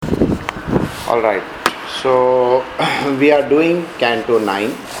Alright, so we are doing Canto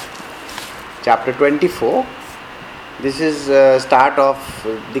 9, Chapter 24. This is start of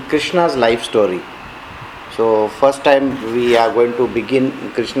the Krishna's life story. So first time we are going to begin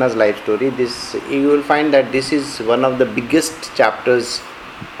Krishna's life story. This you will find that this is one of the biggest chapters.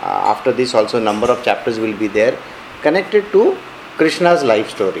 After this also number of chapters will be there connected to Krishna's life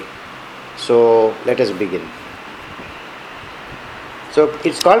story. So let us begin. So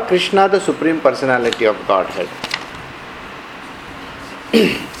it's called Krishna, the Supreme Personality of Godhead.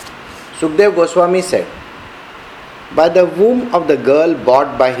 Sukdev Goswami said, by the womb of the girl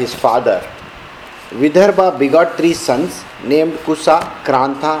bought by his father, Vidarbha begot 3 sons named Kusa,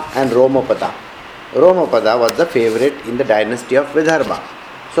 Krantha and Romapada. Romapada was the favorite in the dynasty of Vidarbha.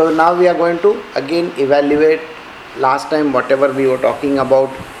 So now we are going to again evaluate last time whatever we were talking about.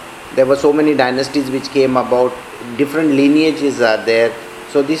 There were so many dynasties which came about, different lineages are there.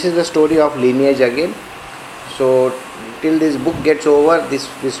 So this is the story of lineage again. So till this book gets over,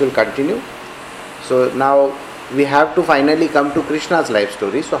 this will continue. So now we have to finally come to Krishna's life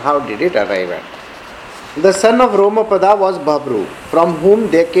story. So how did it arrive at? The son of Romapada was Babru, from whom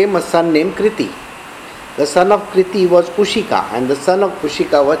there came a son named Kriti. The son of Kriti was Kushika, and the son of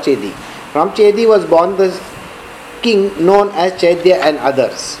Kushika was Chedi. From Chedi was born the king known as Chaitya and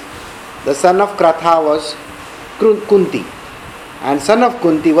others. The son of Kratha was Kunti, and son of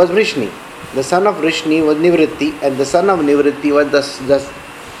Kunti was Vrishni. The son of Vrishni was Nivritti, and the son of Nivritti was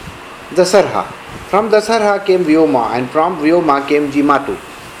Dasarha. From Dasarha came Vyoma, and from Vyoma came Jimatu.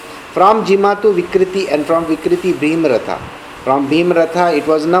 From Jimatu Vikriti, and from Vikriti Bhimratha. From Bhimratha it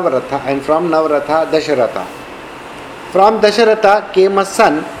was Navaratha, and from Navaratha Dasharatha. From Dasharatha came a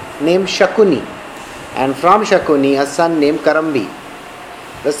son named Shakuni, and from Shakuni a son named Karambi.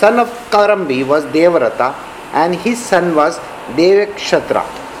 The son of Karambi was Devaratha, and his son was Devakshatra.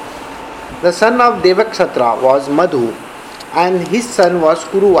 The son of Devakshatra was Madhu, and his son was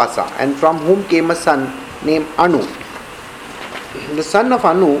Kuruvasa, and from whom came a son named Anu. The son of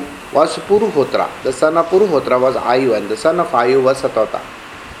Anu was Puruhotra. The son of Puruhotra was Ayu, and the son of Ayu was Satavata.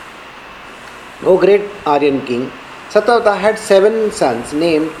 O great Aryan king, Satavata had 7 sons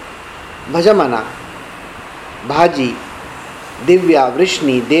named Bhajamana, Bhaji, Divya,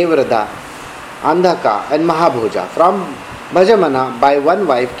 Vrishni, Devrada, Andhaka and Mahabhoja. From Bhajamana by one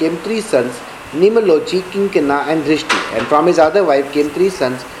wife came 3 sons, Nimalochi, Kinkana and Drishti, and from his other wife came 3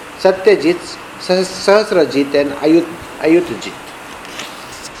 sons, Satyajit, Sahasrajit and Ayutjit.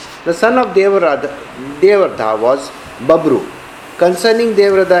 The son of Devardha was Babru. Concerning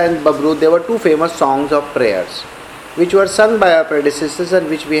Devrada and Babru, there were 2 famous songs of prayers, which were sung by our predecessors and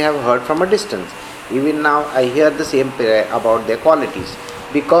which we have heard from a distance. Even now I hear the same prayer about their qualities,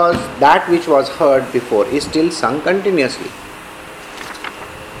 because that which was heard before is still sung continuously.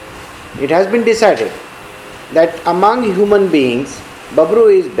 It has been decided that among human beings, Babru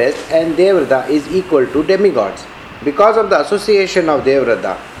is best and Devrada is equal to demigods. Because of the association of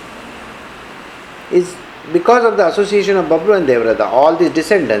Babru and Devrada, all these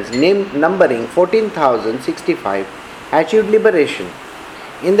descendants, numbering 14,065, achieved liberation.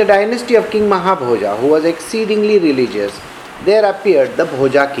 In the dynasty of King Mahabhoja, who was exceedingly religious, there appeared the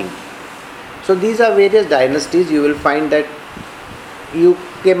Bhoja king. So these are various dynasties. You will find that you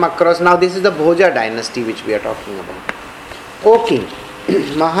came across. Now this is the Bhoja dynasty which we are talking about. O king,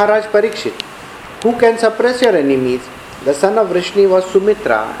 Maharaj Parikshit, who can suppress your enemies? The son of Vrishni was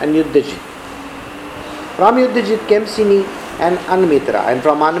Sumitra and Yuddhajit. From Yuddhajit came Sini and Anmitra, and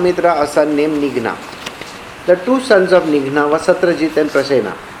from Anmitra a son named Nighna. The 2 sons of Nighna were Satrajit and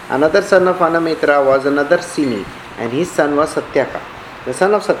Prasena. Another son of Anamitra was another Sini, and his son was Satyaka. The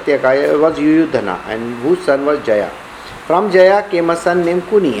son of Satyaka was Yuyudhana, and whose son was Jaya. From Jaya came a son named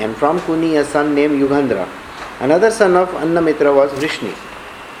Kuni, and from Kuni a son named Yugandhra. Another son of Annamitra was Vrishni.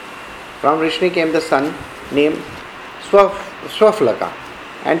 From Vrishni came the son named Swaflaka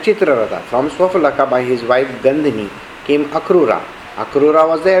and Chitraratha. From Swaflaka by his wife Gandhini came Akrura. Akrura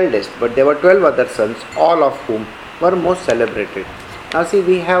was the eldest, but there were 12 other sons, all of whom were most celebrated. Now see,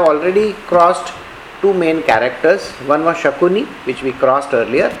 we have already crossed 2 main characters. One was Shakuni, which we crossed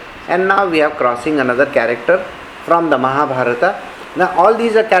earlier, and now we are crossing another character from the Mahabharata. Now all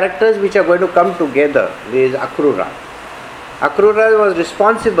these are characters which are going to come together. There is Akrura. Akrura was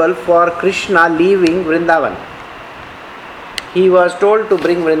responsible for Krishna leaving Vrindavan. He was told to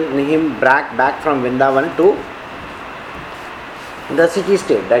bring him back from Vrindavan to the city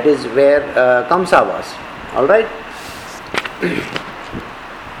state, that is where Kamsa was. Alright?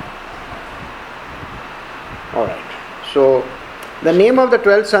 Alright. So, the name of the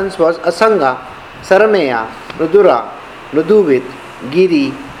 12 sons was Asanga, Sarameya, Rudura, Luduvit,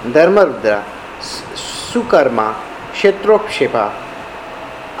 Giri, Dharmarudra, Sukarma, Kshetrokshepa,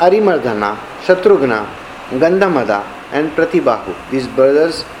 Arimardhana, Shatrughna, Gandhamada, and Pratibhahu. These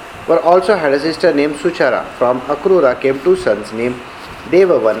brothers were also had a sister named Suchara. From Akrura came two sons named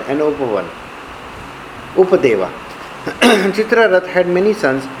Devavan and Upadeva. Chitrarath had many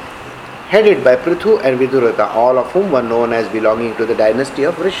sons headed by Prithu and Vidurata, all of whom were known as belonging to the dynasty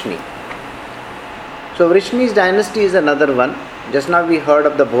of Vrishni. So Vrishni's dynasty is another one. Just now we heard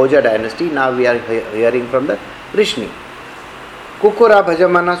of the Bhoja dynasty, now we are hearing from the Vrishni. Kukura,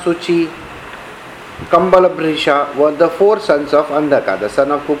 Bhajamana, Suchi, Kambalabhrisha were the four sons of Andhaka. The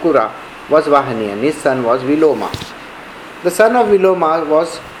son of Kukura was Vahani and his son was Viloma. The son of Viloma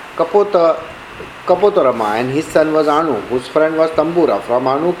was Kapotarama and his son was Anu, whose friend was Tambura. From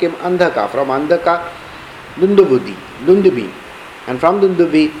Anu came Andhaka, from Andhaka Dundubi, and from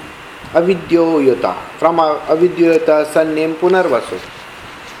Dundubi Avidyoyota. From Avidyoyota, son named Punarvasu.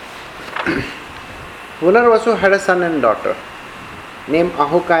 Punarvasu had a son and daughter named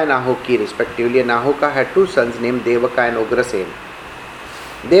Ahuka and Ahuki respectively, and Ahuka had two sons named Devaka and Ugrasen.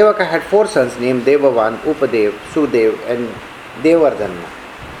 Devaka had four sons named Devavan, Upadev, Sudev and Devardhana.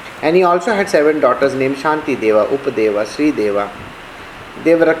 And he also had seven daughters named Shanti Deva, Upadeva, Sri Deva,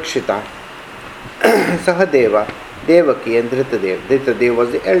 Devrakshita, Sahadeva, Devaki and Dritadev. Dritadev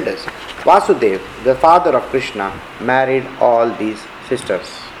was the eldest. Vasudev, the father of Krishna, married all these sisters.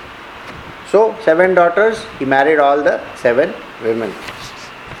 So, seven daughters, he married all the seven women.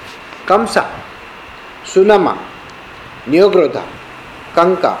 Kamsa, Sunama, Nyogrodha,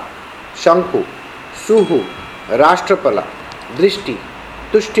 Kanka, Shanku, Suhu, Rashtrapala, Drishti,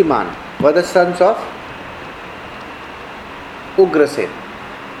 Tushtiman were the sons of Ugrasen.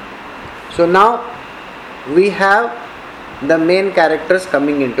 So now we have the main characters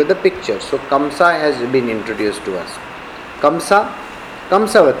coming into the picture. So Kamsa has been introduced to us. Kamsa,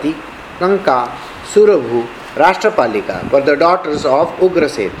 Kamsavati, Kanka, Surabhu, Rashtrapalika were the daughters of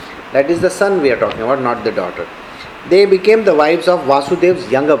Ugrasen. That is the son we are talking about, not the daughter. They became the wives of Vasudev's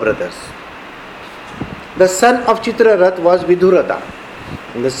younger brothers. The son of Chitrarath was Vidurata.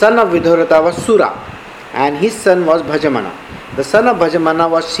 The son of Vidurata was Sura, and his son was Bhajamana. The son of Bhajamana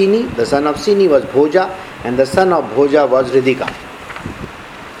was Sini, the son of Sini was Bhoja, and the son of Bhoja was Ridhika.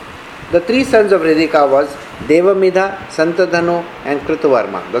 The three sons of Ridhika was Devamidha, Santadhanu, and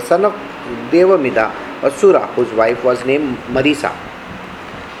Kritavarma. The son of Devamidha was Sura, whose wife was named Marisa.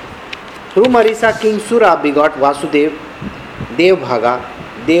 Through Marisa, King Sura begot Vasudev, Devbhaga,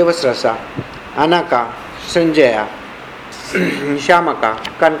 Devasrasa, Anaka, Sanjaya, Shamaka,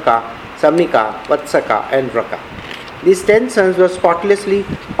 Kanka, Samika, Vatsaka, and Vraka. These 10 sons were spotlessly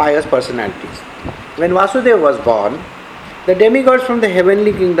pious personalities. When Vasudeva was born, the demigods from the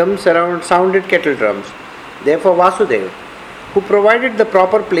heavenly kingdom sounded kettle drums. Therefore, Vasudeva, who provided the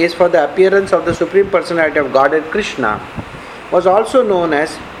proper place for the appearance of the Supreme Personality of Godhead Krishna, was also known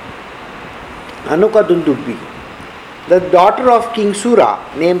as Anukadundubi. The daughter of King Sura,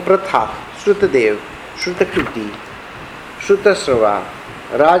 named Pratha, Shrutadev, Shrutakirti, Shrutasrava,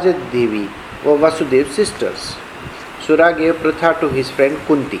 Rajadevi were Vasudev's sisters. Sura gave Pratha to his friend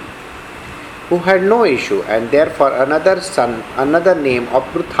Kunti, who had no issue, and therefore another name of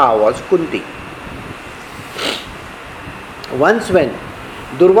Pratha was Kunti. Once when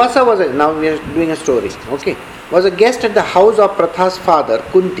Durvasa now we are doing a story, was a guest at the house of Pratha's father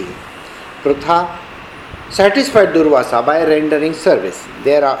Kunti. Pratha satisfied Durvasa by rendering service.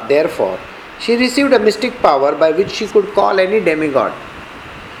 Therefore, she received a mystic power by which she could call any demigod.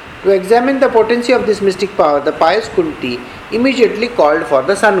 To examine the potency of this mystic power, the pious Kunti immediately called for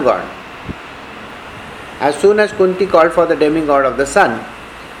the sun god. As soon as Kunti called for the demigod of the sun,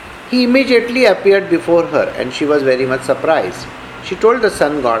 he immediately appeared before her, and she was very much surprised. She told the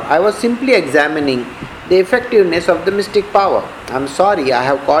sun god, "I was simply examining the effectiveness of the mystic power. I am sorry I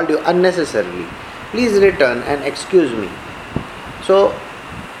have called you unnecessarily. Please return and excuse me." So,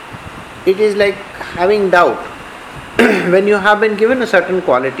 it is like having doubt. When you have been given a certain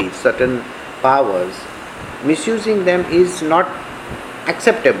qualities, certain powers, misusing them is not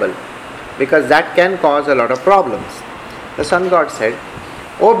acceptable, because that can cause a lot of problems. The sun god said,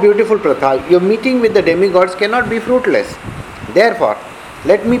 "O beautiful Pratha, your meeting with the demigods cannot be fruitless. Therefore,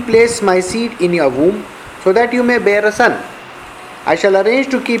 let me place my seed in your womb so that you may bear a son. I shall arrange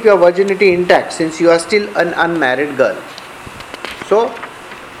to keep your virginity intact since you are still an unmarried girl." So,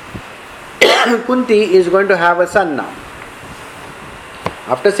 Kunti is going to have a son now.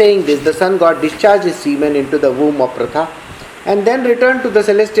 After saying this, the sun god discharged his semen into the womb of Pratha and then returned to the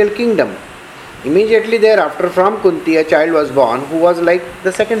celestial kingdom. Immediately thereafter, from Kunti, a child was born who was like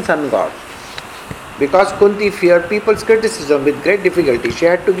the second sun god. Because Kunti feared people's criticism with great difficulty, she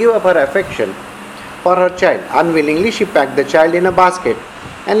had to give up her affection for her child. Unwillingly, she packed the child in a basket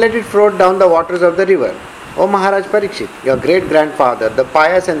and let it float down the waters of the river. O Maharaj Parikshit, your great-grandfather, the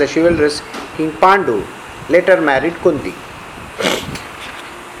pious and the chivalrous King Pandu, later married Kunti.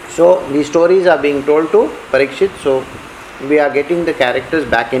 So, these stories are being told to Parikshit, so we are getting the characters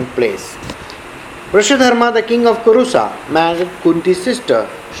back in place. Vrishadharma, the king of Kurusa, married Kunti's sister,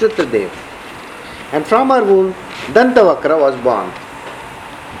 Shrutradev. And from her womb, Dantavakra was born.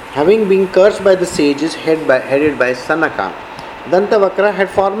 Having been cursed by the sages headed by Sanaka, Dantavakra had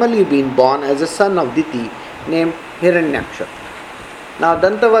formerly been born as a son of Diti named Hiranyaksha. Now,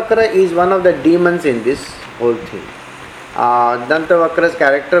 Dantavakra is one of the demons in this whole thing. Dantavakra's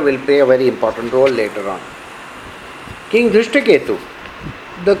character will play a very important role later on. King Dhrishtaketu,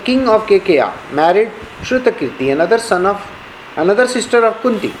 the king of Kekeya, married Shrutakirti, another sister of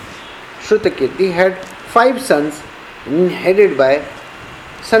Kunti. Shrutakirti had 5 sons headed by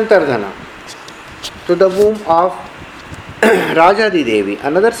Santardhana. To the womb of Rajadi Devi,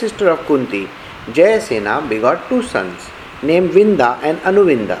 another sister of Kunti, Jayasena begot 2 sons named Vinda and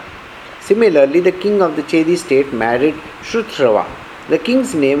Anuvinda. Similarly, the king of the Chedi state married Shrutrava. The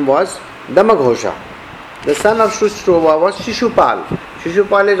king's name was Damaghosha. The son of Shrutrava was Shishupal.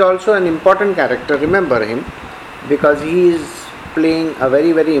 Shishupal is also an important character, remember him, because he is playing a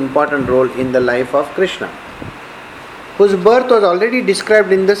very, very important role in the life of Krishna, whose birth was already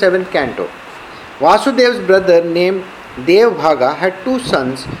described in the 7th canto. Vasudev's brother named Devbhaga had 2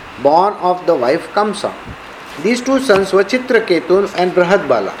 sons born of the wife Kamsa. These 2 sons were Chitraketu and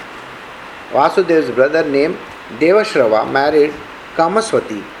Brahadbala. Vasudev's brother named Devashrava married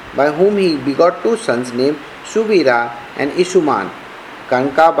Kamaswati, by whom he begot 2 sons named Suvira and Isuman.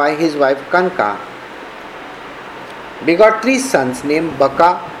 Kanka, by his wife Kanka, begot 3 sons named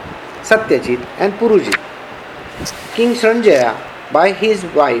Baka, Satyajit and Purujit. King Sanjaya, by his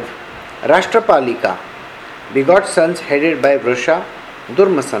wife Rashtrapalika, begot sons headed by Vrusha,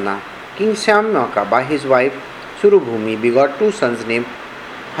 Durmasana. King Shyamaka, by his wife Surubhumi, begot 2 sons named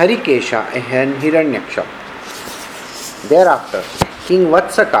Harikesha and Hiranyaksha. Thereafter, King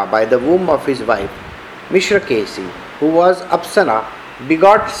Vatsaka, by the womb of his wife Mishrakesi, who was Apsara,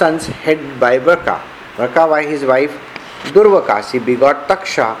 begot sons headed by Vraka. Vraka, by his wife Durvakasi, begot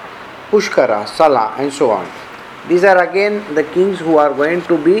Taksha, Pushkara, Sala and so on. These are again the kings who are going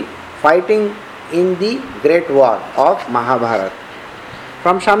to be fighting in the great war of Mahabharata.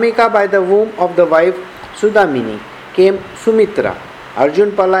 From Shamika, by the womb of the wife Sudamini, came Sumitra,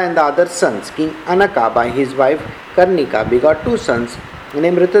 Arjunpala and the other sons. King Anaka, by his wife Karnika, begot 2 sons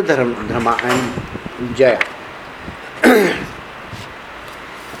named Ritadharma and Jaya.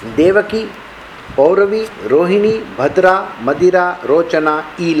 Devaki, Pauravi, Rohini, Bhadra, Madira, Rochana,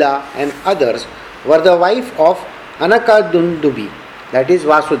 Ila and others were the wife of Anakadundubi, that is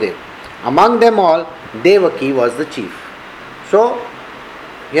Vasudev. Among them all, Devaki was the chief. So,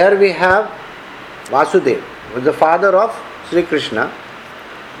 here we have Vasudev, who is the father of Sri Krishna.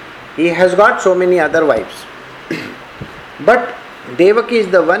 He has got so many other wives. But Devaki is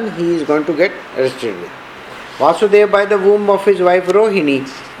the one he is going to get arrested with. Vasudev, by the womb of his wife Rohini,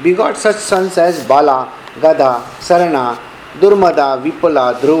 begot such sons as Bala, Gada, Sarana, Durmada,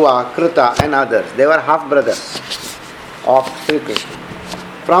 Vipula, Dhruva, Krita and others. They were half brothers of Sri Krishna.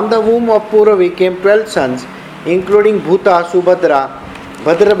 From the womb of Puravi came 12 sons, including Bhuta, Subhadra,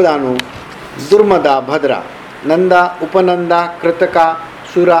 Bhadrabdanu, Durmada, Bhadra, Nanda, Upananda, Kritaka,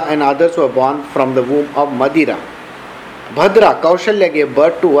 Sura and others were born from the womb of Madira. Bhadra, Kaushalya gave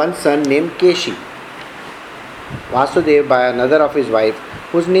birth to one son named Keshi. Vasudev, by another of his wife,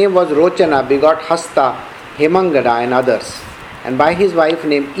 whose name was Rochana, begot Hasta, Hemangada and others. And by his wife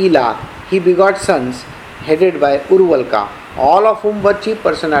named Ila, he begot sons headed by Urvalka, all of whom were chief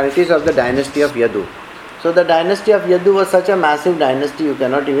personalities of the dynasty of Yadu. So the dynasty of Yadu was such a massive dynasty you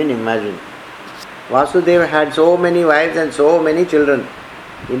cannot even imagine. Vasudeva had so many wives and so many children,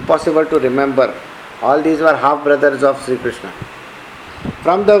 impossible to remember. All these were half brothers of Sri Krishna.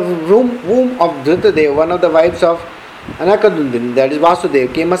 From the womb of Dhritadev, one of the wives of Anakadundini, that is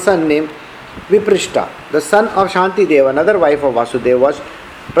Vasudeva, came a son named Viprishta. The son of Shantidev, another wife of Vasudeva, was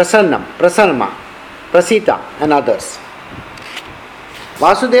Prasanna, Prasita and others.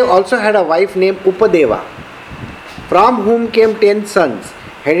 Vasudeva also had a wife named Upadeva, from whom came 10 sons,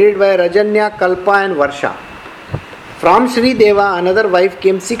 headed by Rajanya, Kalpa and Varsha. From Sri Deva, another wife,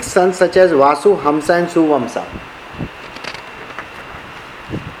 came 6 sons such as Vasu, Hamsa and Suvamsa.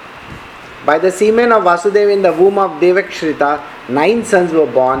 By the semen of Vasudeva in the womb of Devakshita, 9 sons were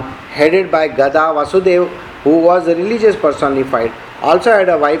born, headed by Gada. Vasudeva, who was a religious personified, also had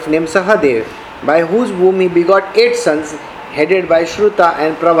a wife named Sahadev, by whose womb he begot 8 sons, headed by Shruta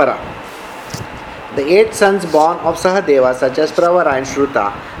and Pravara. The 8 sons born of Sahadeva, such as Pravara and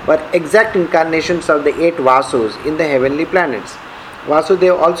Shruta, were exact incarnations of the 8 Vasus in the heavenly planets.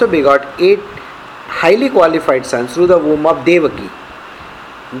 Vasudeva also begot 8 highly qualified sons through the womb of Devaki.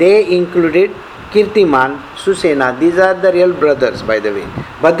 They included Kirtiman, Susena, these are the real brothers by the way,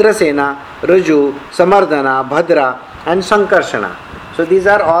 Bhadrasena, Raju, Samardhana, Bhadra and Sankarshana. So these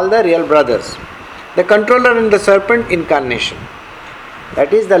are all the real brothers. The controller and the serpent incarnation.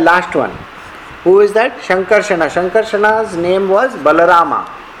 That is the last one. Who is that? Shankarshana. Shankarshana's name was Balarama.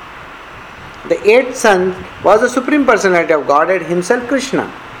 The 8th son was the Supreme Personality of Godhead himself,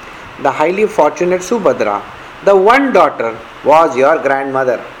 Krishna. The highly fortunate Subhadra. The one daughter was your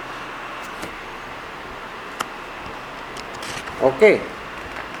grandmother. Okay.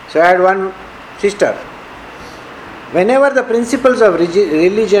 So I had one sister. Whenever the principles of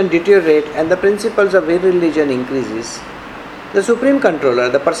religion deteriorate and the principles of irreligion increases, the Supreme Controller,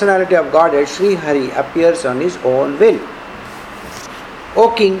 the Personality of Godhead, Sri Hari, appears on his own will.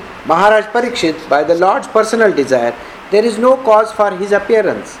 O King, Maharaj Parikshit, by the Lord's personal desire, there is no cause for his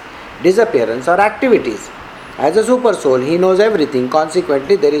appearance, disappearance or activities. As a super soul, he knows everything.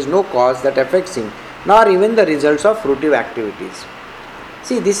 Consequently, there is no cause that affects him, nor even the results of fruitive activities.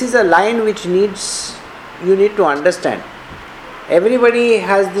 See, this is a line which you need to understand. Everybody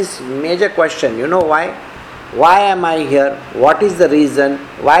has this major question, you know why? Why am I here? What is the reason?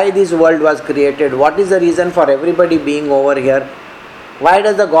 Why this world was created? What is the reason for everybody being over here? Why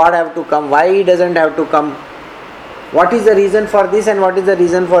does the God have to come? Why he doesn't have to come? What is the reason for this and what is the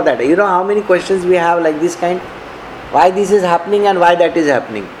reason for that? You know how many questions we have like this kind? Why this is happening and why that is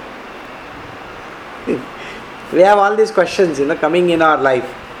happening? We have all these questions, coming in our life.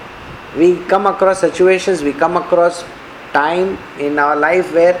 We come across situations, we come across time in our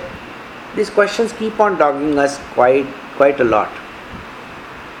life where these questions keep on dogging us quite a lot.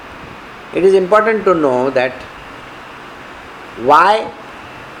 It is important to know that why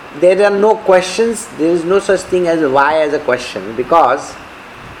there are no questions, there is no such thing as why as a question, because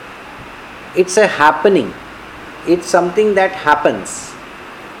it's a happening. It's something that happens.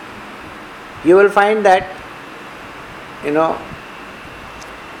 You will find that,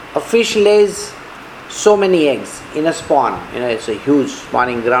 a fish lays so many eggs in a spawn. It's a huge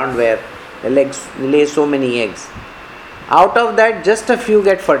spawning ground where the legs lay so many eggs. Out of that, just a few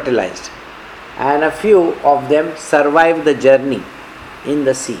get fertilized, and a few of them survive the journey in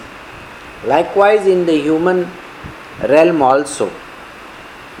the sea. Likewise, in the human realm also.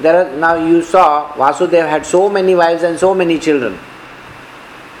 Now you saw Vasudeva had so many wives and so many children.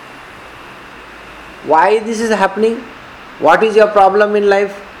 Why this is happening? What is your problem in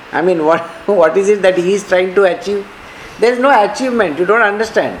life? What is it that he is trying to achieve? There is no achievement, you don't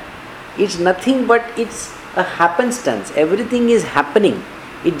understand. It's nothing but it's a happenstance. Everything is happening.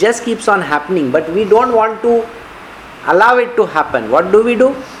 It just keeps on happening, but we don't want to allow it to happen. What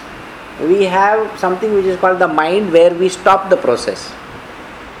do? We have something which is called the mind, where we stop the process.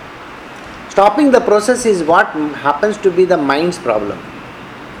 Stopping the process is what happens to be the mind's problem.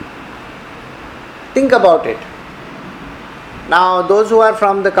 Think about it. Now, those who are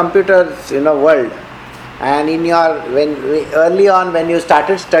from the computers, world, and early on when you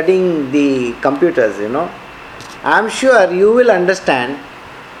started studying the computers, I am sure you will understand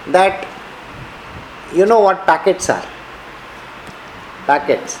that what packets are.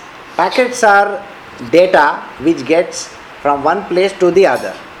 Packets are data which gets from one place to the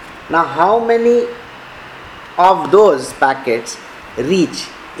other. Now, how many of those packets reach?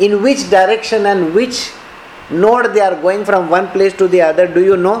 In which direction and which node they are going from one place to the other, do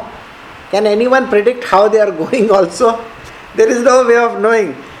you know? Can anyone predict how they are going also? There is no way of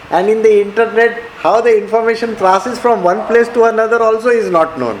knowing. And in the internet, how the information passes from one place to another also is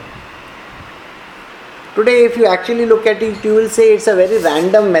not known. Today, if you actually look at it, you will say it's a very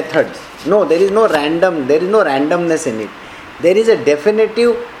random method. No, there is no randomness in it. There is a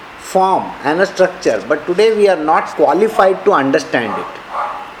definitive form and a structure, but today we are not qualified to understand it.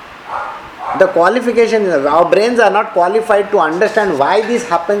 The qualification is, our brains are not qualified to understand why this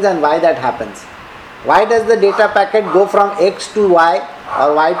happens and why that happens. Why does the data packet go from X to Y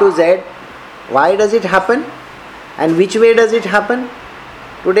or Y to Z? Why does it happen? And which way does it happen?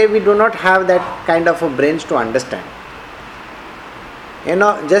 Today we do not have that kind of a brains to understand.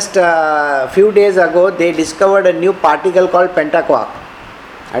 Just a few days ago they discovered a new particle called pentaquark.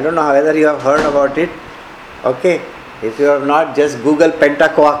 I don't know whether you have heard about it. Okay. If you have not, just Google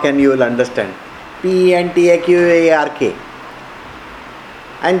pentaquark and you will understand. Pentaquark.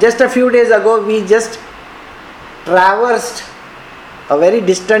 And just a few days ago, we just traversed a very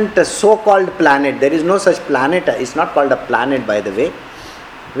distant so-called planet. There is no such planet. It's not called a planet, by the way.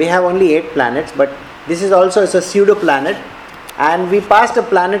 We have only 8 planets, but this is also a pseudo planet. And we passed a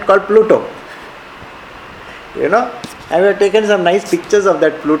planet called Pluto. And we have taken some nice pictures of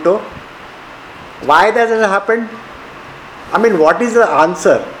that Pluto. Why that has happened? I mean, what is the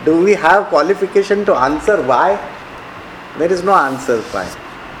answer? Do we have qualification to answer why? There is no answer why.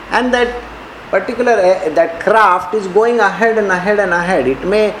 And that particular that craft is going ahead and ahead and ahead. It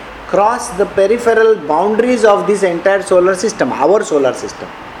may cross the peripheral boundaries of this entire solar system, our solar system.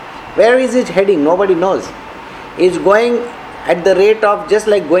 Where is it heading? Nobody knows. It's going at the rate of just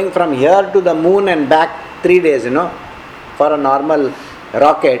like going from here to the moon and back 3 days, for a normal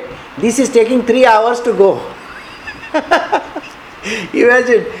rocket. This is taking 3 hours to go.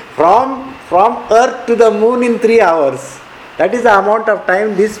 Imagine, from Earth to the moon in 3 hours. That is the amount of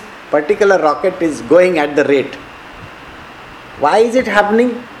time this particular rocket is going at the rate. Why is it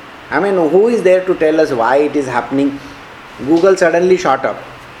happening? I mean, who is there to tell us why it is happening? Google suddenly shot up.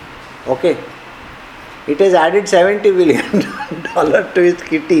 Okay. It has added $70 billion to its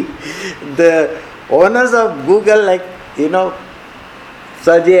kitty. The owners of Google, like,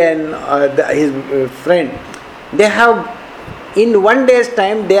 Sergey and his friend, they have, in 1 day's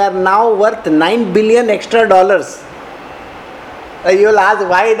time, they are now worth $9 billion extra dollars. You will ask,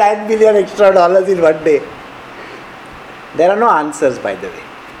 why $9 billion extra dollars in 1 day? There are no answers, by the way.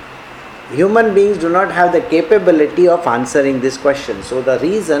 Human beings do not have the capability of answering this question. So the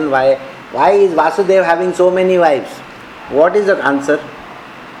reason why is Vasudev having so many wives? What is the answer?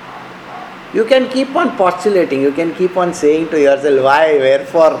 You can keep on postulating, you can keep on saying to yourself, why,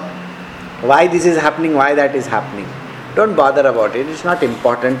 wherefore, why this is happening, why that is happening. Don't bother about it, it's not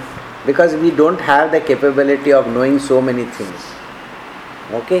important, because we don't have the capability of knowing so many things.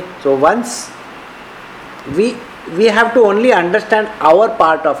 Okay, so once we have to only understand our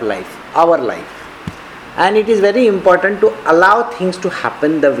part of life, our life. And it is very important to allow things to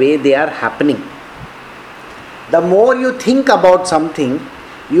happen the way they are happening. The more you think about something,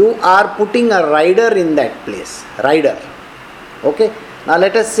 you are putting a rider in that place. Rider. Okay. Now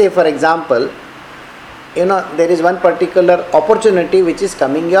let us say, for example, there is one particular opportunity which is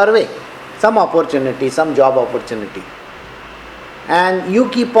coming your way. Some opportunity, some job opportunity. And you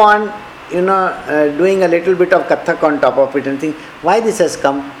keep on doing a little bit of Kathak on top of it and think, why this has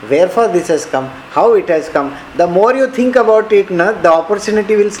come, wherefore this has come, how it has come. The more you think about it, the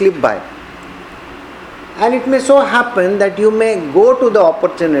opportunity will slip by. And it may so happen that you may go to the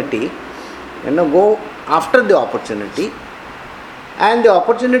opportunity, go after the opportunity, and the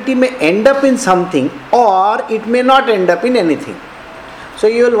opportunity may end up in something, or it may not end up in anything. So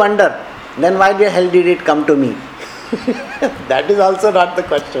you will wonder, then why the hell did it come to me? That is also not the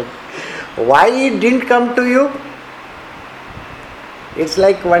question. Why it didn't come to you? It's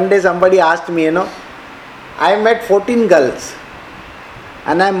like one day somebody asked me, I met 14 girls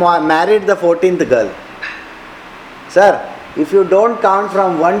and I married the 14th girl. Sir, if you don't count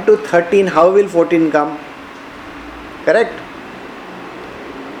from 1 to 13, how will 14 come? Correct?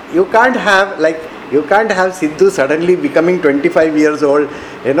 You can't have Sidhu suddenly becoming 25 years old,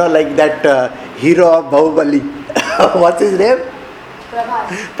 like that hero of Bahubali. What's his name?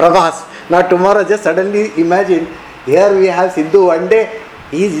 Prabhas. Now tomorrow just suddenly imagine, here we have Sidhu, one day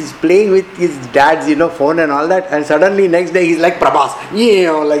he's playing with his dad's phone and all that, and suddenly next day he's like Prabhas,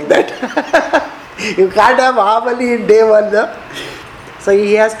 like that. You can't have Bahubali in day one. No? So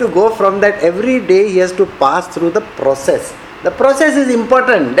he has to go from that, every day he has to pass through the process. The process is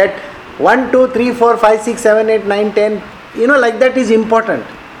important, that 1, 2, 3, 4, 5, 6, 7, 8, 9, 10, like that is important.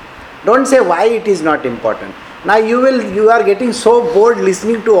 Don't say why it is not important. Now you are getting so bored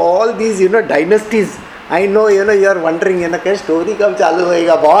listening to all these dynasties. I know you are wondering क्या story कब चालू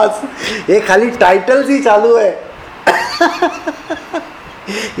होएगा boss? ये खाली titles ही चालू है.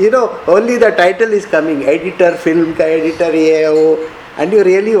 Only the title is coming. Editor, film का editor ये वो. And you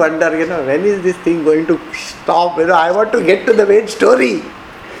really wonder, when is this thing going to stop? I want to get to the main story.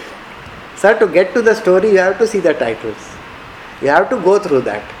 Sir, to get to the story, you have to see the titles. You have to go through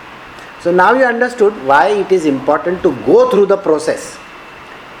that. So now you understood why it is important to go through the process.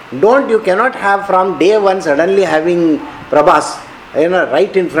 You cannot have from day one suddenly having Prabhas,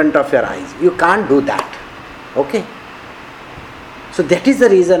 right in front of your eyes. You can't do that. Okay? So that is the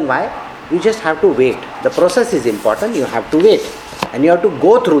reason why you just have to wait. The process is important, you have to wait. And you have to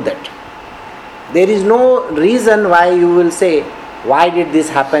go through that. There is no reason why you will say, why did this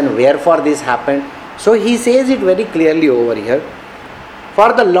happen, wherefore this happened. So he says it very clearly over here.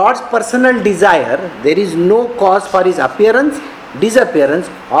 For the Lord's personal desire, there is no cause for his appearance, disappearance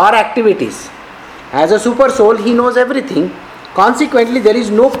or activities. As a super soul, he knows everything Consequently, there is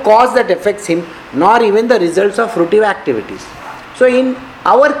no cause that affects him, nor even the results of fruitive activities. So, in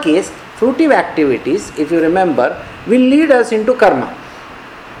our case, fruitive activities, if you remember, will lead us into karma.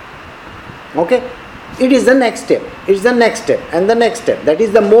 Okay? It is the next step. It is the next step and the next step. That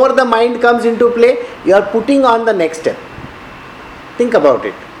is, the more the mind comes into play, you are putting on the next step. Think about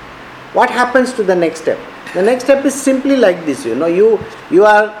it. What happens to the next step? The next step is simply like this. You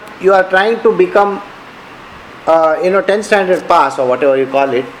are trying to become 10th standard pass or whatever you call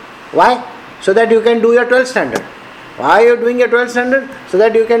it. Why? So that you can do your 12th standard. Why are you doing your 12th standard? So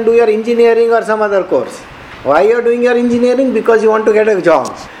that you can do your engineering or some other course. Why you are doing your engineering? Because you want to get a job.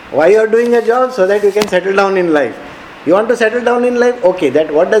 Why you are doing a job? So that you can settle down in life. You want to settle down in life? Okay,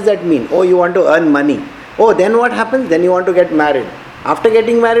 what does that mean? Oh, you want to earn money. Oh, then what happens? Then you want to get married. After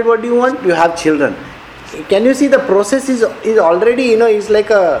getting married, what do you want? You have children. Can you see the process is already, it's like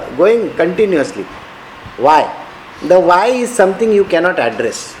going continuously. Why? The why is something you cannot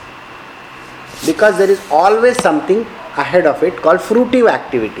address. Because there is always something ahead of it called fruitive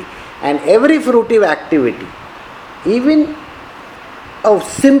activity. And every fruitive activity, even a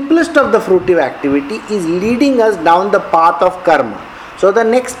simplest of the fruitive activity, is leading us down the path of karma. So the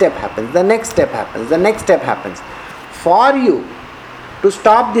next step happens, the next step happens, the next step happens. For you to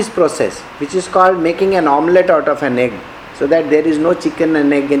stop this process, which is called making an omelette out of an egg, so that there is no chicken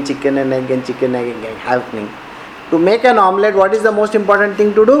and egg and chicken and egg and chicken and egg happening. To make an omelette, what is the most important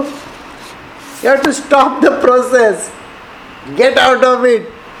thing to do? You have to stop the process. Get out of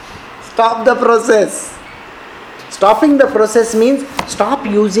it. Stop the process. Stopping the process means stop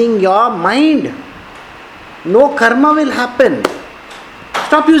using your mind. No karma will happen.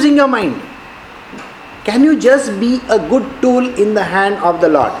 Stop using your mind. Can you just be a good tool in the hand of the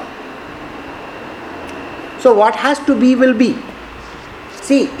Lord? So what has to be will be.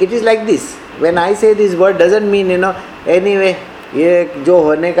 See, it is like this. When I say this word, doesn't mean, anyway, ये जो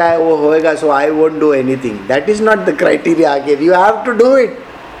होने का है वो होएगा, so I won't do anything. That is not the criteria again. You have to do it.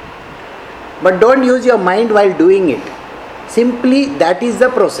 But don't use your mind while doing it. Simply, that is the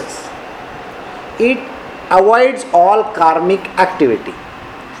process. It avoids all karmic activity.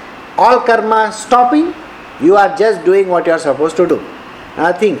 All karma stopping, you are just doing what you are supposed to do.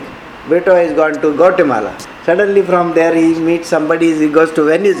 Now think, Brito is gone to Guatemala. Suddenly from there he meets somebody, he goes to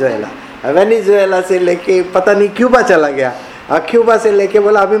Venezuela. Venezuela से लेके पता नहीं Cuba चला गया, Cuba से लेके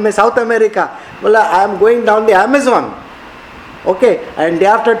बोला अभी मैं साउथ अमेरिका, बोला I am going down the Amazon. Okay, and day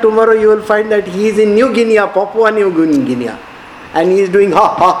after tomorrow you will find that he is in New Guinea, Papua New Guinea, and he is doing ha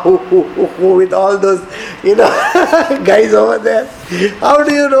ha hoo hoo hoo hoo with all those guys over there. How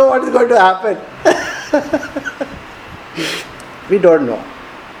do you know what is going to happen? We don't know.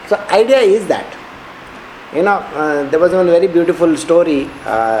 So idea is that there was one very beautiful story.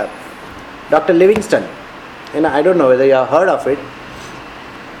 Dr. Livingstone, I don't know whether you have heard of it.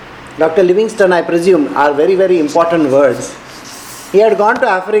 Dr. Livingstone, I presume, are very, very important words. He had gone to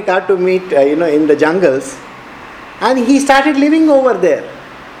Africa to meet, in the jungles, and he started living over there,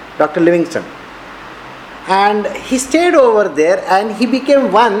 Dr. Livingstone. And he stayed over there and he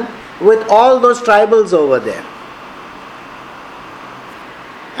became one with all those tribals over there.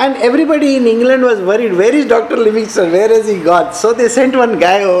 And everybody in England was worried, where is Dr. Livingstone, where has he gone? So they sent one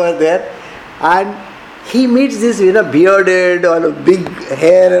guy over there, and he meets this bearded or big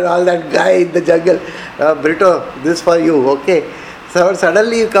hair and all that guy in the jungle. Brito, this for you, okay. So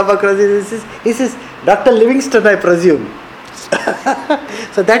suddenly you come across this, he says, Dr. Livingstone, I presume.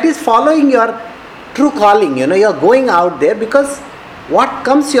 So that is following your true calling, you are going out there because what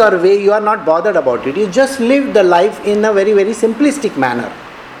comes your way, you are not bothered about it. You just live the life in a very, very simplistic manner.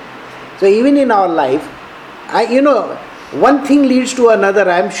 So even in our life, one thing leads to another,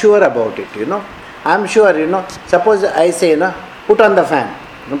 I am sure about it, I am sure, suppose I say, put on the fan.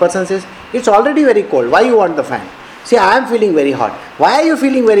 The person says, it's already very cold, why you want the fan? See, I am feeling very hot. Why are you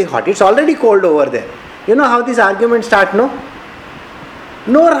feeling very hot? It's already cold over there. You know how these arguments start, no?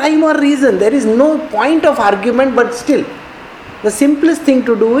 No rhyme or reason. There is no point of argument, but still, the simplest thing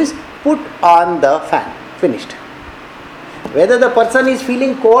to do is put on the fan. Finished. Whether the person is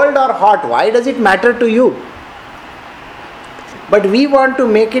feeling cold or hot, why does it matter to you? But we want to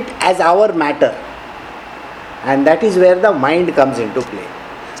make it as our matter. And that is where the mind comes into play.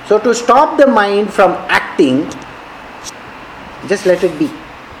 So to stop the mind from acting, just let it be.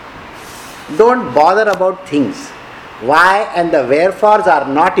 Don't bother about things. Why and the wherefores are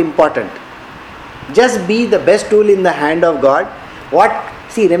not important. Just be the best tool in the hand of God.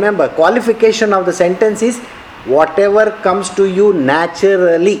 Remember, qualification of the sentence is whatever comes to you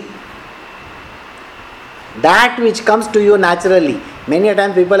naturally. That which comes to you naturally. Many a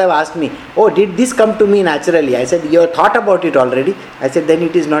time people have asked me, oh, did this come to me naturally? I said, you have thought about it already. I said, then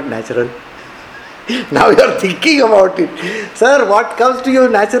it is not natural. Now you are thinking about it. Sir, what comes to you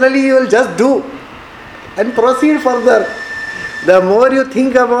naturally, you will just do and proceed further. The more you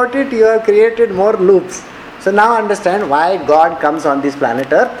think about it, you have created more loops. So now understand why God comes on this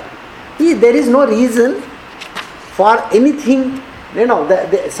planet Earth. There is no reason for anything,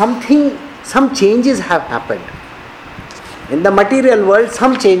 some changes have happened. In the material world,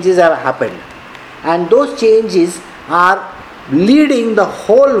 some changes have happened. And those changes are leading the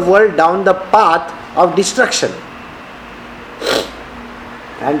whole world down the path of destruction.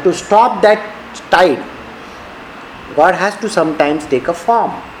 And to stop that tide, God has to sometimes take a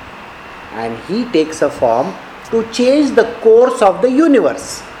form. And He takes a form to change the course of the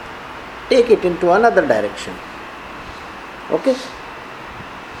universe. Take it into another direction. Okay?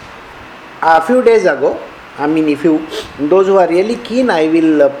 A few days ago, those who are really keen, I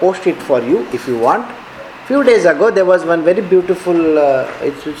will post it for you if you want. Few days ago, there was one very beautiful,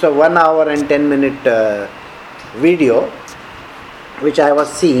 it's a 1 hour and 10 minute video which I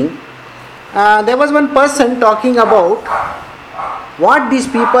was seeing. There was one person talking about what these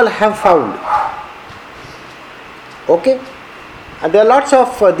people have found. Okay? And there are lots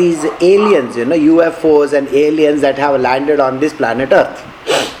of these aliens, UFOs and aliens that have landed on this planet Earth.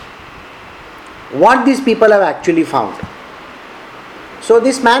 What these people have actually found. So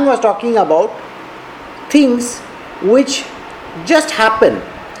this man was talking about things which just happen.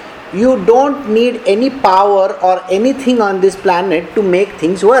 You don't need any power or anything on this planet to make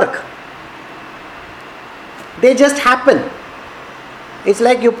things work. They just happen. It's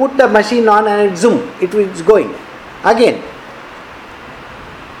like you put the machine on and it's going. Again,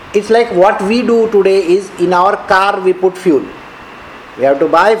 it's like what we do today is in our car we put fuel. We have to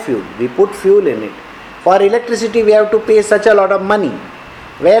buy fuel. We put fuel in it. For electricity we have to pay such a lot of money.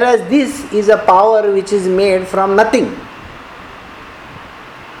 Whereas this is a power which is made from nothing.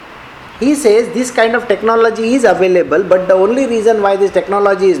 He says this kind of technology is available, but the only reason why this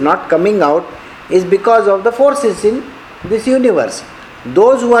technology is not coming out is because of the forces in this universe.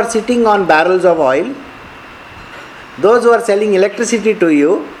 Those who are sitting on barrels of oil, those who are selling electricity to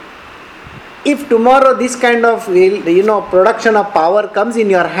you, if tomorrow this kind of production of power comes in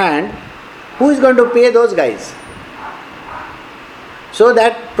your hand, who is going to pay those guys? So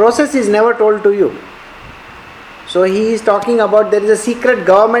that process is never told to you. So he is talking about there is a secret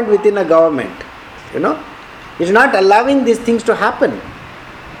government within a government. It's not allowing these things to happen.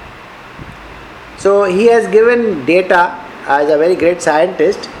 So he has given data, as a very great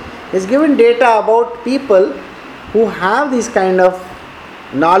scientist, he has given data about people who have this kind of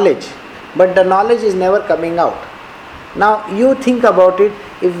knowledge, but the knowledge is never coming out. Now you think about it,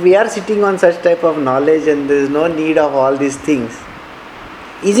 if we are sitting on such type of knowledge and there is no need of all these things,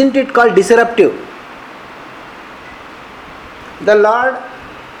 isn't it called disruptive? The Lord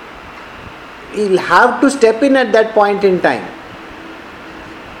will have to step in at that point in time.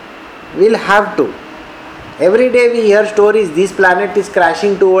 We'll have to. Every day we hear stories, this planet is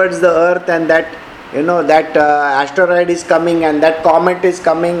crashing towards the earth and that asteroid is coming and that comet is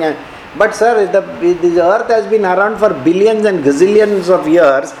coming. But sir, the earth has been around for billions and gazillions of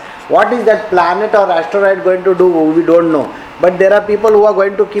years. What is that planet or asteroid going to do? We don't know. But there are people who are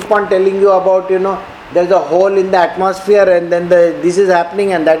going to keep on telling you about, there's a hole in the atmosphere and then this is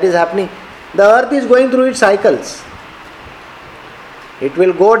happening and that is happening. The earth is going through its cycles. It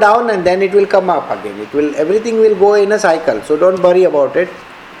will go down and then it will come up again. Everything will go in a cycle. So don't worry about it.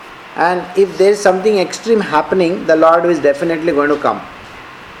 And if there is something extreme happening, the Lord is definitely going to come.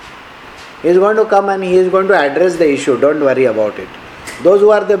 He is going to come and He is going to address the issue. Don't worry about it. Those who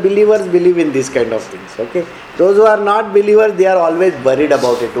are the believers believe in this kind of things. Okay. Those who are not believers, they are always worried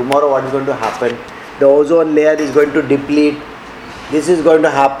about it. Tomorrow what is going to happen? The ozone layer is going to deplete. This is going to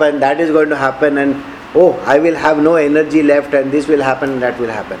happen. That is going to happen. And I will have no energy left and this will happen and that will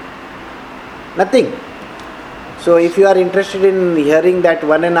happen. Nothing. So if you are interested in hearing that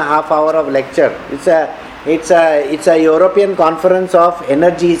 1.5 hour of lecture, it's a European conference of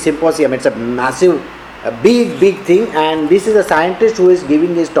energy symposium. It's a massive, big thing, and this is a scientist who is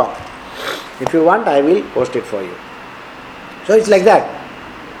giving this talk. If you want, I will post it for you. So it's like that.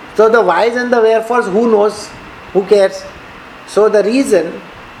 So the whys and the wherefores, who knows? Who cares? So the reason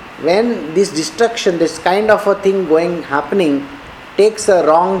when this destruction, this kind of a thing happening, takes a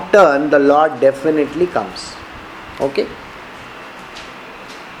wrong turn, the Lord definitely comes. Okay?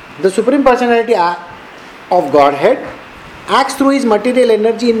 The Supreme Personality of Godhead acts through His material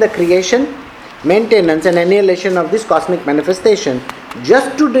energy in the creation, maintenance and annihilation of this cosmic manifestation,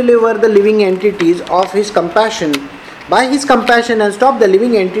 just to deliver the living entities of His compassion by his compassion and stop the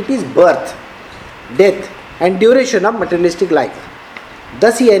living entity's birth, death, and duration of materialistic life.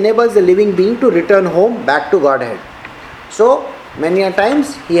 Thus he enables the living being to return home back to Godhead. So many a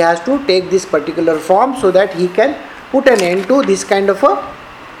times he has to take this particular form so that he can put an end to this kind of a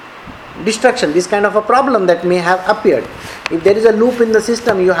destruction, this kind of a problem that may have appeared. If there is a loop in the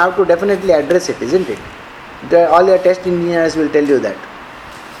system, you have to definitely address it, isn't it? All your test engineers will tell you that.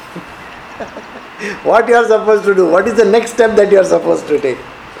 What you are supposed to do, what is the next step that you are supposed to take.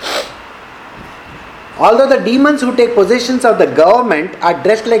 Although the demons who take possessions of the government are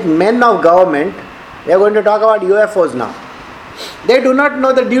dressed like men of government, we are going to talk about UFOs now. They do not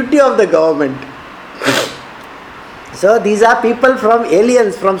know the duty of the government. So these are people from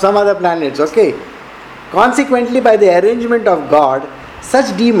aliens from some other planets, okay? Consequently, by the arrangement of God,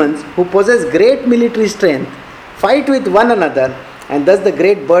 such demons who possess great military strength fight with one another, and thus the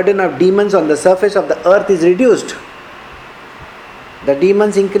great burden of demons on the surface of the earth is reduced. The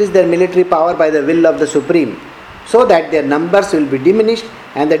demons increase their military power by the will of the Supreme, so that their numbers will be diminished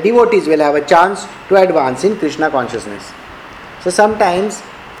and the devotees will have a chance to advance in Krishna consciousness. So sometimes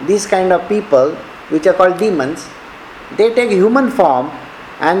these kind of people, which are called demons, they take human form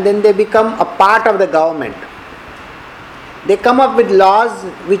and then they become a part of the government. They come up with laws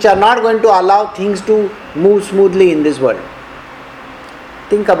which are not going to allow things to move smoothly in this world.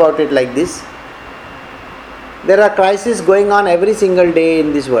 Think about it like this. There are crises going on every single day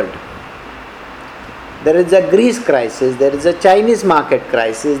in this world. There is a Greece crisis, there is a Chinese market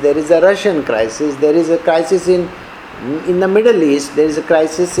crisis, there is a Russian crisis, there is a crisis in the Middle East, there is a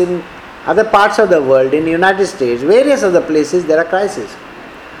crisis in other parts of the world, in the United States, various other places there are crises.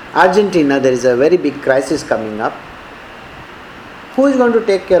 Argentina, there is a very big crisis coming up. Who is going to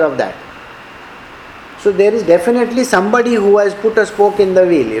take care of that? So there is definitely somebody who has put a spoke in the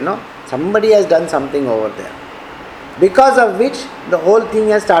wheel, Somebody has done something over there. Because of which the whole thing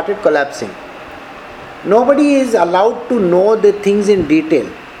has started collapsing. Nobody is allowed to know the things in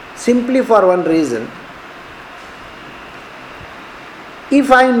detail, simply for one reason.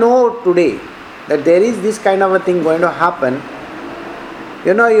 If I know today that there is this kind of a thing going to happen,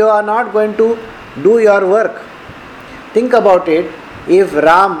 you are not going to do your work. Think about it. If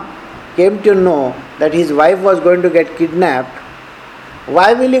Ram came to know that his wife was going to get kidnapped,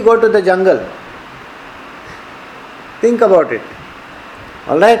 why will he go to the jungle? Think about it.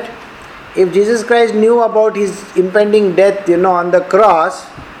 Alright? If Jesus Christ knew about his impending death, on the cross,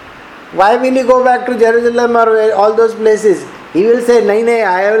 why will he go back to Jerusalem or all those places? He will say, "Nay,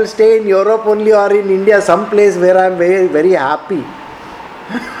 I will stay in Europe only or in India, some place where I am very, very happy."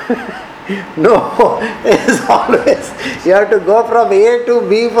 No, it's always, you have to go from A to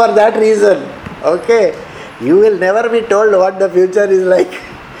B for that reason. Okay? You will never be told what the future is like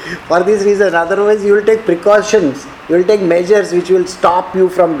for this reason. Otherwise, you will take precautions, you will take measures which will stop you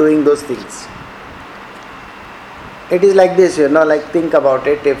from doing those things. It is like this, like think about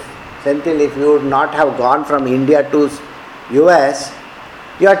it. If you would not have gone from India to US,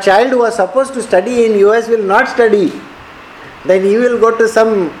 your child who was supposed to study in US will not study. Then he will go to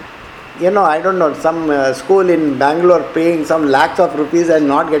some, some school in Bangalore paying some lakhs of rupees and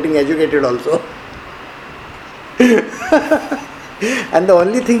not getting educated also. And the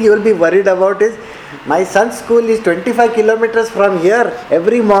only thing you will be worried about is, my son's school is 25 kilometers from here.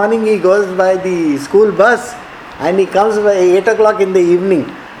 Every morning he goes by the school bus and he comes by 8 o'clock in the evening.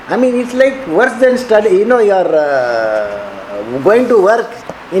 I mean, it's like worse than study. You are going to work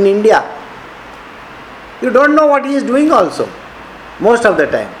in India. You don't know what he is doing also, most of the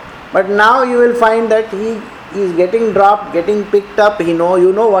time. But now you will find that he is getting dropped, getting picked up. You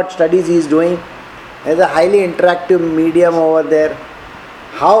know what studies he is doing. There is a highly interactive medium over there.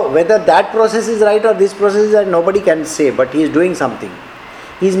 Whether that process is right or this process is right, nobody can say, but he is doing something.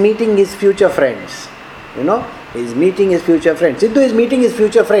 He is meeting his future friends. He is meeting his future friends. Sidhu is meeting his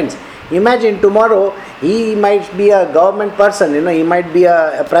future friends. Imagine tomorrow he might be a government person, he might be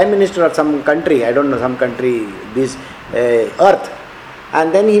a prime minister of some country, I don't know, some country, this earth.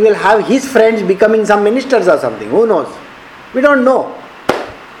 And then he will have his friends becoming some ministers or something. Who knows? We don't know.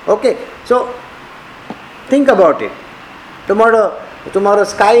 Okay, so think about it. Tomorrow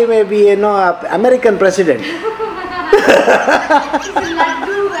Sky may be, American president.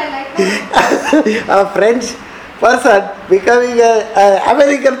 A French person becoming an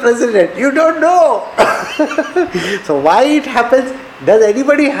American president. You don't know. So why it happens? Does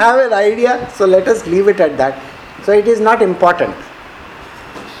anybody have an idea? So let us leave it at that. So it is not important.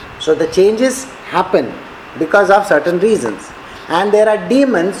 So the changes happen because of certain reasons. And there are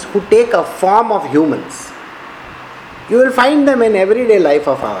demons who take a form of humans. You will find them in everyday life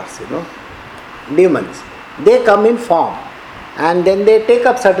of ours, Demons. They come in form and then they take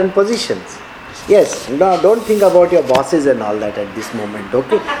up certain positions. Yes, no, don't think about your bosses and all that at this moment,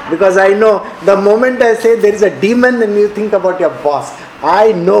 okay? Because I know the moment I say there is a demon, then you think about your boss.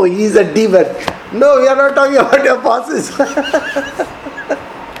 I know he is a demon. No, we are not talking about your bosses.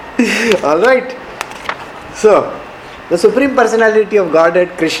 Alright. So, the Supreme Personality of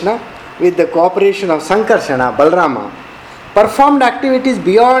Godhead Krishna, with the cooperation of Sankarshana, Balarama, performed activities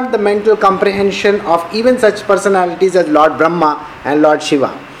beyond the mental comprehension of even such personalities as Lord Brahma and Lord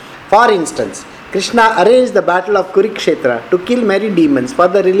Shiva. For instance, Krishna arranged the battle of Kurukshetra to kill many demons for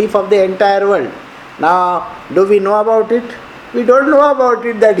the relief of the entire world. Now, do we know about it? We don't know about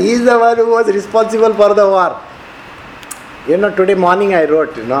it, that he is the one who was responsible for the war. Today morning I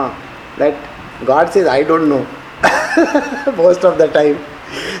wrote, that God says, I don't know. Most of the time.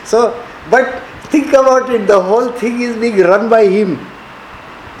 So, but think about it, the whole thing is being run by him.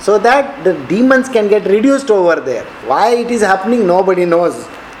 So that the demons can get reduced over there. Why it is happening, nobody knows.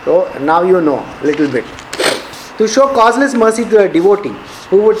 So now you know a little bit. To show causeless mercy to a devotee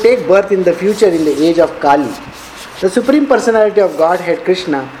who would take birth in the future in the age of Kali, the Supreme Personality of Godhead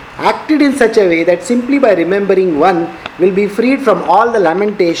Krishna acted in such a way that simply by remembering one will be freed from all the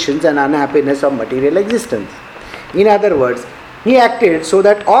lamentations and unhappiness of material existence. In other words, he acted so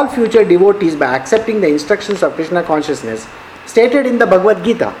that all future devotees, by accepting the instructions of Krishna consciousness stated in the Bhagavad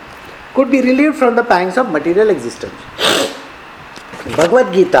Gita, could be relieved from the pangs of material existence.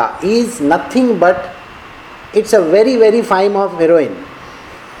 Bhagavad Gita is nothing but, it's a very, very fine of heroin.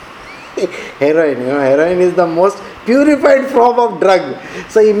 Heroin is the most purified form of drug.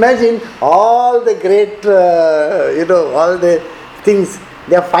 So imagine all the great, all the things,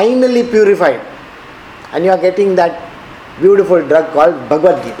 they are finally purified. And you are getting that beautiful drug called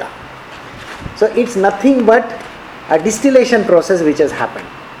Bhagavad Gita. So it's nothing but a distillation process which has happened.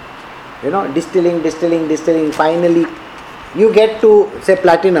 Distilling, finally you get to say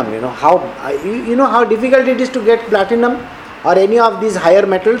platinum. How difficult it is to get platinum or any of these higher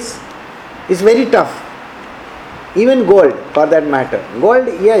metals. It's very tough. Even gold, for that matter. Gold,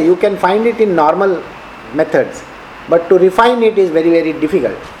 you can find it in normal methods, but to refine it is very, very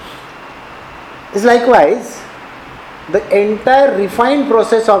difficult. It's likewise, the entire refined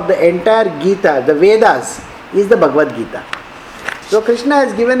process of the entire Gita, the Vedas, is the Bhagavad Gita. So Krishna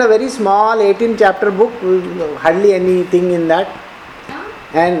has given a very small 18 chapter book, hardly anything in that.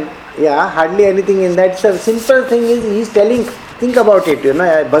 And hardly anything in that. So simple thing is, he is telling, think about it,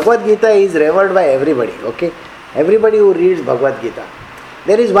 Bhagavad Gita is revered by everybody, okay? Everybody who reads Bhagavad Gita.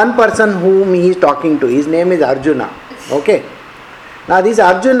 There is one person whom he is talking to, his name is Arjuna, okay? Now this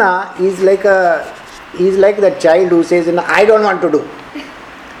Arjuna is like the child who says, I don't want to do.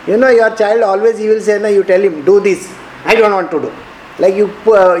 Your child always, he will say, you tell him, do this, I don't want to do. Like you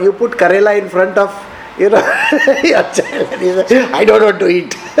put Karela in front of, your child, and he says, I don't want to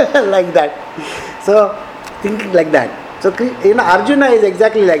eat. Like that. So, thinking like that. So, Arjuna is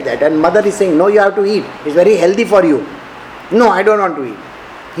exactly like that. And mother is saying, no, you have to eat. It's very healthy for you. No, I don't want to eat.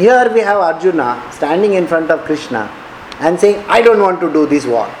 Here we have Arjuna standing in front of Krishna and saying, I don't want to do this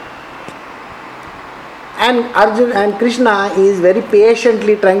war. And Arjuna and Krishna is very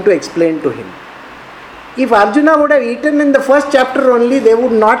patiently trying to explain to him. If Arjuna would have eaten in the first chapter only, there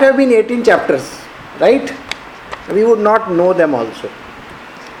would not have been 18 chapters. Right? We would not know them also.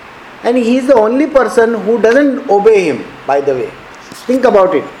 And he is the only person who doesn't obey him, by the way. Think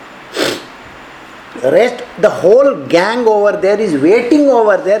about it. The rest, the whole gang over there is waiting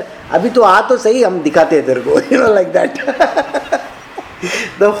over there. Abhi to aa to sahi, hum dikhate tere ko. Like that.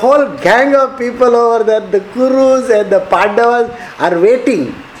 The whole gang of people over there, the Kurus and the Pandavas are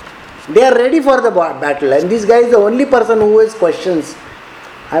waiting. They are ready for the battle. And this guy is the only person who has questions.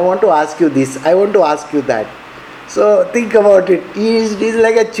 I want to ask you this. I want to ask you that. So think about it. He is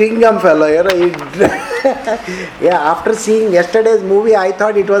like a chewing gum fellow. After seeing yesterday's movie, I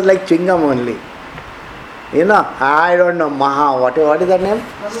thought it was like chewing gum only. I don't know, what is that name?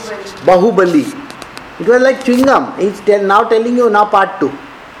 Bahubali. It was like chewing gum. He's now telling you, now part 2.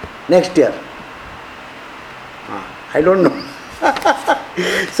 Next year. I don't know.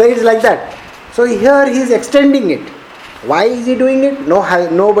 So it's like that. So here he is extending it. Why is he doing it?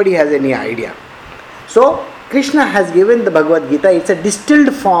 Nobody has any idea. So Krishna has given the Bhagavad Gita. It's a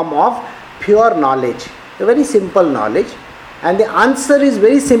distilled form of pure knowledge. A very simple knowledge. And the answer is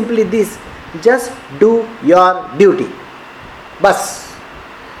very simply this. Just do your duty. Bas.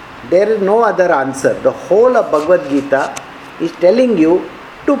 There is no other answer. The whole of Bhagavad Gita is telling you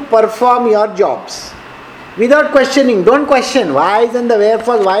to perform your jobs. Without questioning. Don't question. Why and the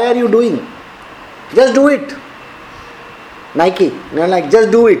wherefore. Why are you doing? Just do it. Nike.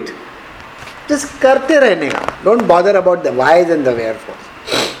 Just do it. Just karte रहने का. Don't bother about the whys and the wherefores.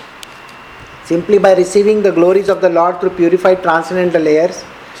 Simply by receiving the glories of the Lord through purified transcendental ears,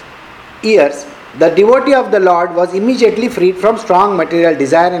 the devotee of the Lord was immediately freed from strong material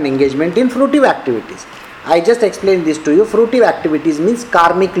desire and engagement in fruitive activities. I just explained this to you. Fruitive activities means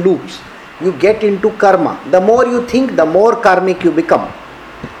karmic loops. You get into karma. The more you think, the more karmic you become.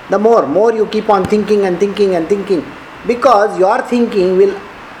 The more you keep on thinking and thinking and thinking. Because your thinking will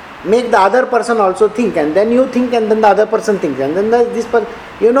make the other person also think, and then you think, and then the other person thinks, and then this person.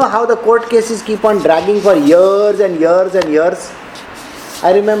 You know how the court cases keep on dragging for years and years and years.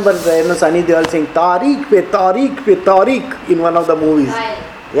 I remember Sunny Deol saying Tariq pe Tariq in one of the movies. Ghayal.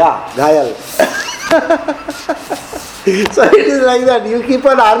 Yeah, Ghayal. So it is like that. You keep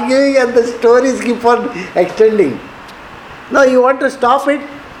on arguing and the stories keep on extending. No, you want to stop it?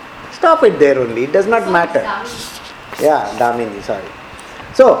 Stop it there only. It does not matter. Yeah, Damini, sorry.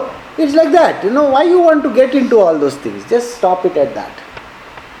 So, it's like that. Why you want to get into all those things? Just stop it at that.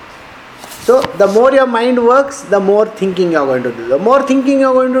 So, the more your mind works, the more thinking you are going to do. The more thinking you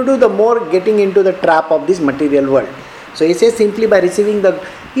are going to do, the more getting into the trap of this material world. So, he says simply by receiving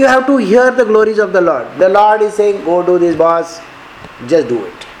you have to hear the glories of the Lord. The Lord is saying, go do this, boss. Just do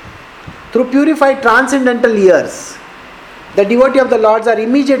it. Through purified transcendental ears, the devotee of the Lords are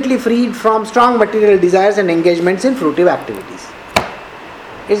immediately freed from strong material desires and engagements in fruitive activities.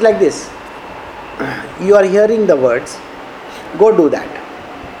 It's like this. You are hearing the words, go do that.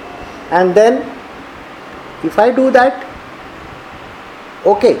 And then, if I do that,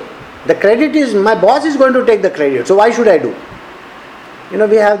 okay, the credit is, my boss is going to take the credit, so why should I do?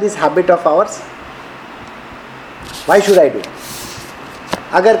 We have this habit of ours. Why should I do?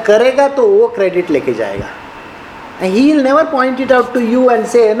 अगर करेगा तो वो credit लेके जाएगा. And he will never point it out to you and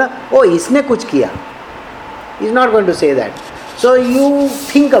say, oh, इसने कुछ किया. He is not going to say that. So you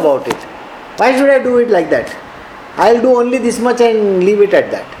think about it. Why should I do it like that? I will do only this much and leave it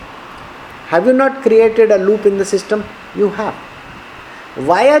at that. Have you not created a loop in the system? You have.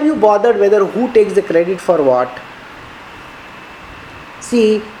 Why are you bothered whether who takes the credit for what?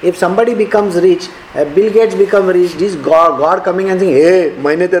 See, if somebody becomes rich, Bill Gates become rich, this God coming and saying, hey,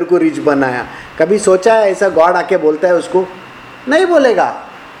 मैंने तेरे को rich बनाया. कभी सोचा है ऐसा God आके बोलता है उसको? नहीं बोलेगा.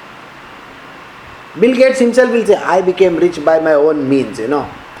 Bill Gates himself will say, I became rich by my own means,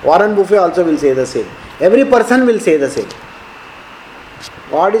 Warren Buffett also will say the same. Every person will say the same.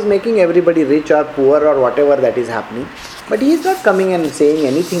 God is making everybody rich or poor or whatever that is happening. But He is not coming and saying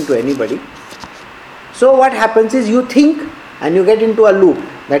anything to anybody. So what happens is you think and you get into a loop.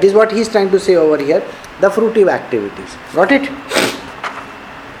 That is what He is trying to say over here. The fruitive activities. Got it?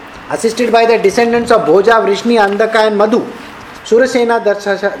 Assisted by the descendants of Bhoja, Vrishni, Andaka and Madhu, Surasena,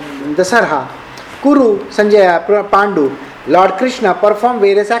 Dasarha, Kuru, Sanjaya, Pandu, Lord Krishna performed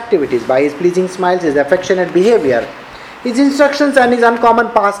various activities by his pleasing smiles, his affectionate behavior, his instructions and his uncommon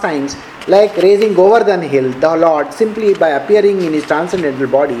pastimes, like raising Govardhan hill. The Lord, simply by appearing in his transcendental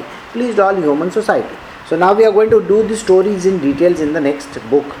body, pleased all human society. So now we are going to do the stories in details in the next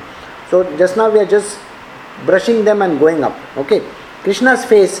book. So just now we are just brushing them and going up. Okay. Krishna's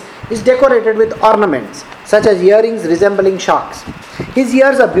face is decorated with ornaments such as earrings resembling sharks. His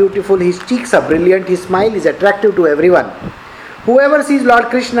ears are beautiful, his cheeks are brilliant, his smile is attractive to everyone. Whoever sees Lord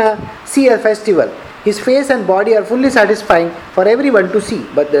Krishna see a festival. His face and body are fully satisfying for everyone to see,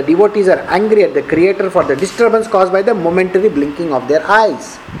 but the devotees are angry at the Creator for the disturbance caused by the momentary blinking of their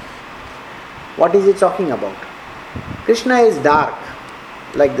eyes. What is it talking about? Krishna is dark,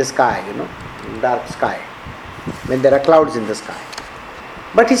 like the sky, dark sky, when there are clouds in the sky.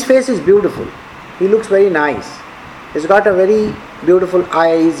 But his face is beautiful. He looks very nice. He's got a very beautiful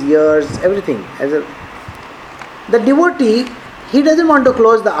eyes, ears, everything. The devotee, he doesn't want to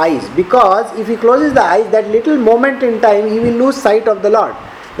close the eyes, because if he closes the eyes, that little moment in time, he will lose sight of the Lord.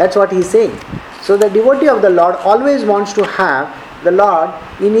 That's what he is saying. So the devotee of the Lord always wants to have the Lord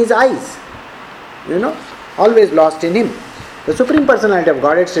in his eyes. Always lost in him. The Supreme Personality of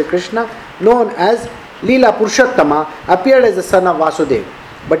Godhead, Sri Krishna, known as Leela Purushottama, appeared as the son of Vasudeva,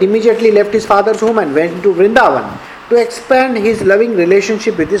 but immediately left his father's home and went to Vrindavan to expand his loving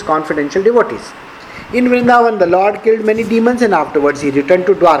relationship with his confidential devotees. In Vrindavan, the Lord killed many demons and afterwards he returned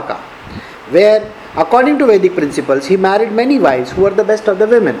to Dwarka, where, according to Vedic principles, he married many wives who were the best of the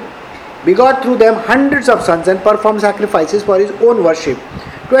women, begot through them hundreds of sons and performed sacrifices for his own worship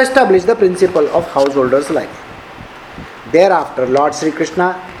to establish the principle of householder's life. Thereafter, Lord Sri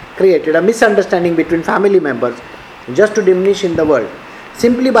Krishna created a misunderstanding between family members just to diminish in the world.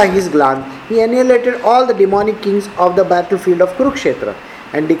 Simply by his glance, he annihilated all the demonic kings of the battlefield of Kurukshetra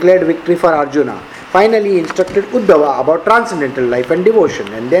and declared victory for Arjuna. Finally, he instructed Uddhava about transcendental life and devotion,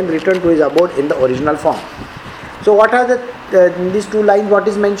 and then returned to his abode in the original form. So, what are in these two lines? What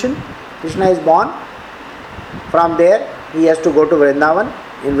is mentioned? Krishna is born. From there, he has to go to Vrindavan.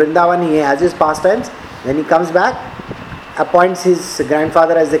 In Vrindavan, he has his pastimes. Then he comes back, appoints his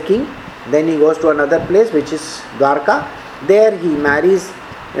grandfather as the king. Then he goes to another place, which is Dwarka. There he marries,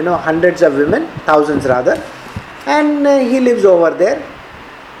 hundreds of women, thousands rather, and he lives over there.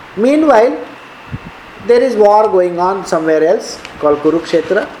 Meanwhile, there is war going on somewhere else called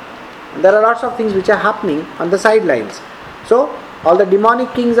Kurukshetra. There are lots of things which are happening on the sidelines. So, all the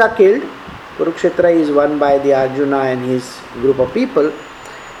demonic kings are killed. Kurukshetra is won by the Arjuna and his group of people.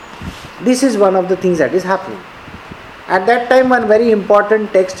 This is one of the things that is happening. At that time, one very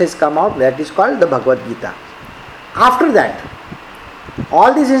important text has come out, that is called the Bhagavad Gita. After that,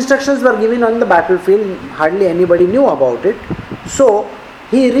 all these instructions were given on the battlefield, hardly anybody knew about it. So,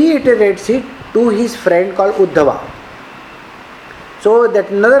 he reiterates it to his friend called Uddhava. So, that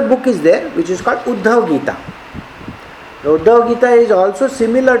another book is there which is called Uddhav Gita. The Uddhav Gita is also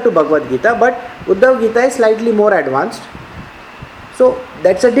similar to Bhagavad Gita, but Uddhav Gita is slightly more advanced. So,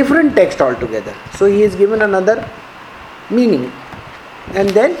 that's a different text altogether. So, he is given another meaning. And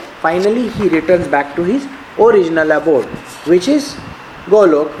then finally he returns back to his original abode, which is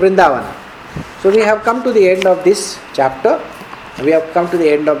Golok, Vrindavan. So, we have come to the end of this chapter. We have come to the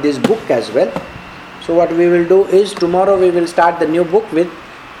end of this book as well. So what we will do is, tomorrow we will start the new book with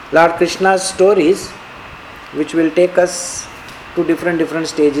Lord Krishna's stories, which will take us to different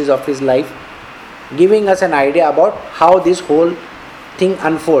stages of his life, giving us an idea about how this whole thing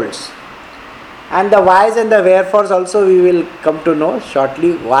unfolds. And the whys and the wherefores also we will come to know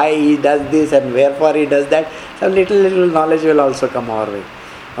shortly, why he does this and wherefore he does that. Some little knowledge will also come our way.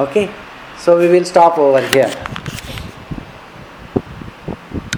 Okay, so we will stop over here.